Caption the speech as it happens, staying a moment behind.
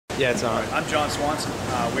Yeah, it's on. I'm John Swanson.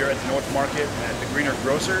 We are at the North Market at the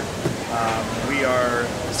Grocer. We are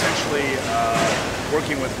essentially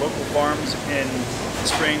working with local farms in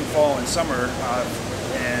spring, fall, and summer,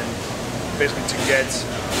 and basically to get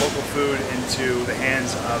local food into the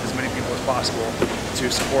hands of as many people as possible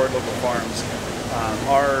to support local farms.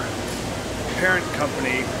 Our parent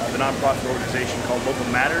company, the nonprofit organization called Local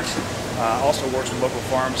Matters, also works with local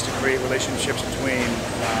farms to create relationships between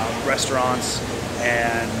restaurants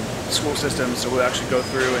and school systems. So we'll actually go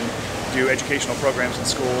through and do educational programs in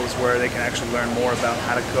schools where they can actually learn more about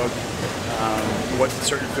how to cook, what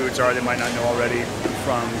certain foods are they might not know already,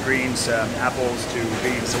 from greens to apples to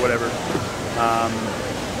beans to whatever.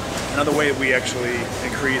 Another way we actually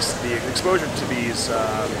increase the exposure to these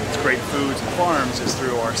great foods and farms is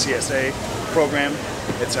through our CSA program.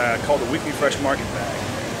 It's called the Weekly Fresh Market Bag,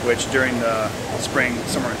 which during the spring,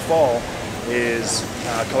 summer, and fall is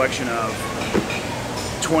a collection of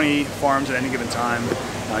 20 farms at any given time,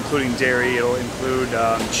 including dairy. It'll include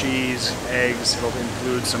cheese, eggs, it'll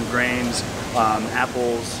include some grains,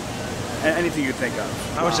 apples, anything you think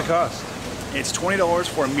of. How much does it cost? It's $20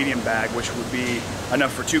 for a medium bag, which would be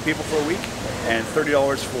enough for 2 people for a week, and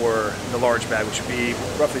 $30 for the large bag, which would be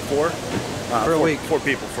roughly 4 for a week. 4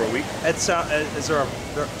 people for a week. It's, is there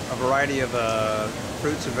a variety of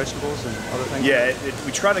fruits and vegetables and other things? Yeah,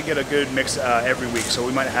 we try to get a good mix every week. So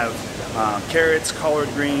we might have carrots, collard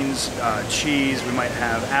greens, cheese. We might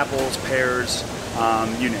have apples, pears,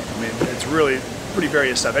 you name it. I mean, it's really pretty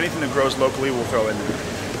various stuff. Anything that grows locally, we'll throw in there.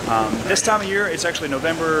 This time of year, it's actually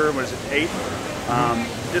November,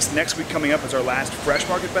 8th. This next week coming up is our last fresh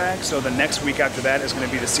market bag. So the next week after that is going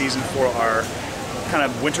to be the season for our kind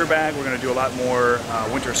of winter bag. We're going to do a lot more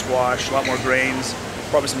winter squash, a lot more grains,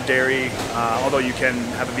 probably some dairy, although you can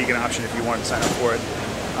have a vegan option if you want to sign up for it.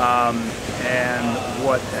 And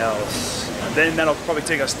what else? Then that'll probably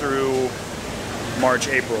take us through March,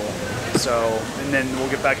 April. So, and then we'll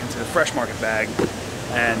get back into the fresh market bag,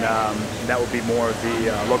 and that will be more of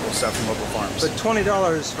the local stuff from local farms. But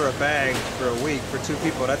 $20 for a bag for a week for 2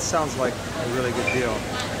 people, that sounds like a really good deal.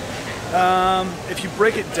 If you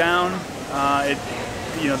break it down,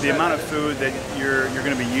 the amount of food that you're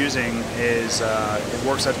going to be using is it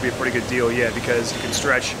works out to be a pretty good deal, yeah, because you can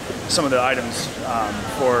stretch some of the items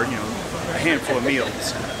for a handful of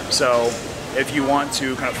meals. So if you want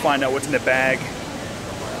to kind of find out what's in the bag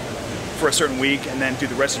for a certain week and then do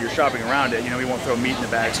the rest of your shopping around it, we won't throw meat in the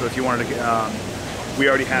bag. So if you wanted to, we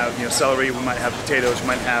already have celery, we might have potatoes, we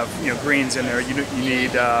might have greens in there. You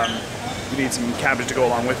need some cabbage to go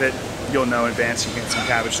along with it. You'll know in advance you get some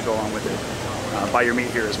cabbage to go along with it. Buy your meat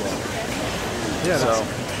here as well. Yeah,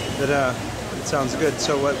 that sounds good.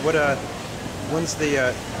 So when's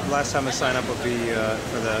the last time the sign up will be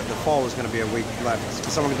for the fall is going to be a week left?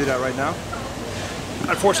 Is someone going to do that right now?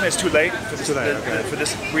 Unfortunately, it's too late for this, okay. For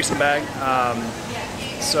this recent bag.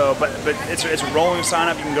 But it's a rolling sign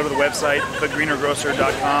up. You can go to the website,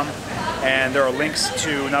 thegreenergrocer.com, and there are links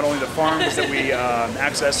to not only the farms that we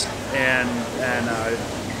access and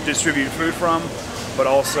distribute food from, but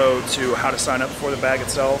also to how to sign up for the bag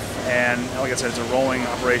itself. And like I said, it's a rolling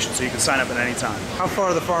operation, so you can sign up at any time. How far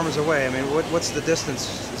are the farmers away? I mean, what's the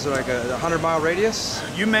distance? Is it like a 100-mile radius?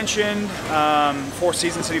 You mentioned Four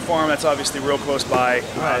Seasons City Farm. That's obviously real close by.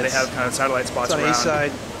 They have kind of satellite spots around. It's on the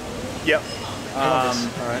east side? Yep. All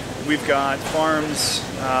right. We've got farms,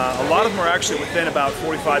 a lot of them are actually within about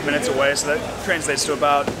 45 minutes away, so that translates to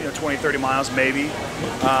about 20, 30 miles maybe.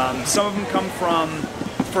 Some of them come from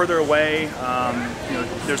further away.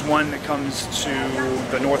 There's one that comes to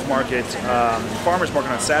the North Market Farmers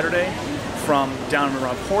Market on Saturday from down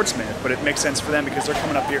around Portsmouth, but it makes sense for them because they're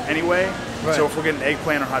coming up here anyway. Right. So if we're getting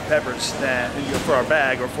eggplant or hot peppers then, for our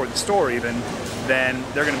bag or for the store even, then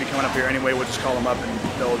they're going to be coming up here anyway. We'll just call them up and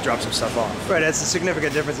they'll drop some stuff off. Right, that's a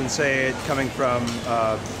significant difference in, say, it coming from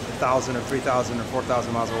 1,000 or 3,000 or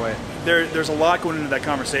 4,000 miles away. There's a lot going into that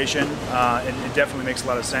conversation, and it definitely makes a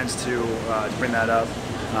lot of sense to bring that up.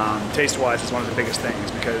 Taste-wise, it's one of the biggest things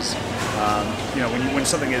because when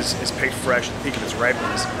something is picked fresh at the peak of its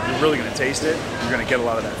ripeness, you're really going to taste it. You're going to get a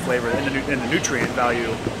lot of that flavor and the nutrient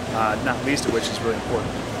value, not least of which is really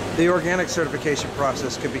important. The organic certification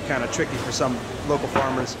process could be kind of tricky for some local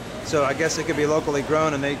farmers. So I guess it could be locally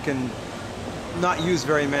grown and they can not use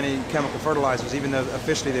very many chemical fertilizers, even though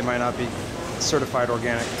officially they might not be certified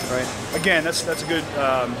organic, right? Again, that's a good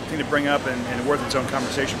thing to bring up and worth its own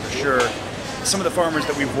conversation for sure. Some of the farmers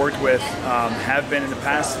that we've worked with have been in the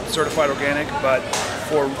past certified organic, but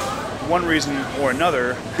for one reason or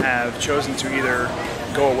another have chosen to either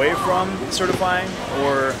go away from certifying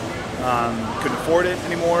or couldn't afford it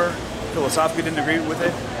anymore, philosophically didn't agree with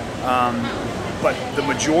it. But the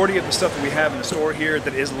majority of the stuff that we have in the store here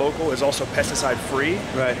that is local is also pesticide free.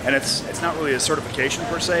 Right. And it's not really a certification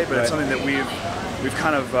per se, but it's something that we've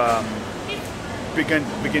kind of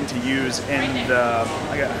begin to use in the,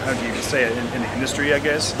 how do you even say it, in the industry, I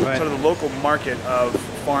guess. Right. Sort of the local market of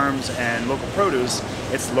farms and local produce,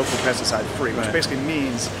 it's local pesticide free, which basically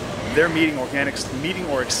means they're meeting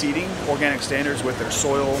or exceeding organic standards with their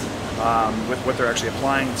soil, with what they're actually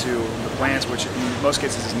applying to the plants, which in most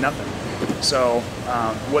cases is nothing. So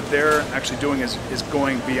what they're actually doing is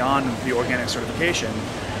going beyond the organic certification.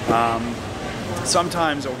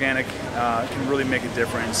 Sometimes organic can really make a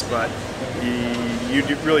difference, but you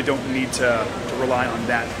really don't need to rely on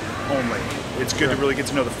that only. It's good to really get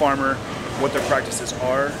to know the farmer, what their practices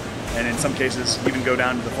are, and in some cases even go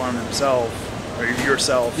down to the farm themselves or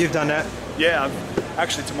yourself. You've done that? Yeah,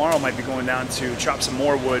 actually tomorrow I might be going down to chop some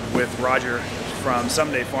more wood with Roger from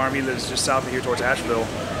Someday Farm. He lives just south of here towards Asheville,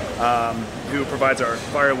 who provides our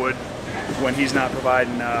firewood when he's not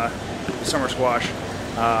providing summer squash.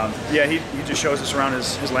 Yeah, he just shows us around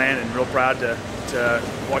his land, and real proud to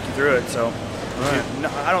walk you through it. So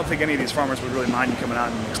I don't think any of these farmers would really mind you coming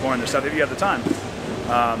out and exploring their stuff if you have the time.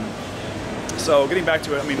 So getting back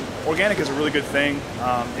to it, I mean, organic is a really good thing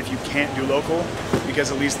if you can't do local,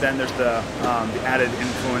 because at least then there's the added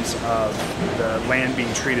influence of the land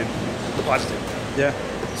being treated positively. Yeah.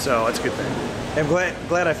 So that's a good thing. I'm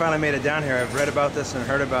glad I finally made it down here. I've read about this and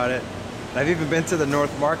heard about it. I've even been to the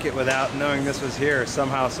North Market without knowing this was here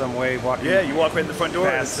somehow, some way, walking. Yeah, you walk right in the front door,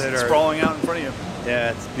 it's sprawling out in front of you.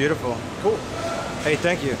 Yeah, it's beautiful. Cool. Hey,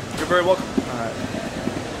 thank you. You're very welcome. All right.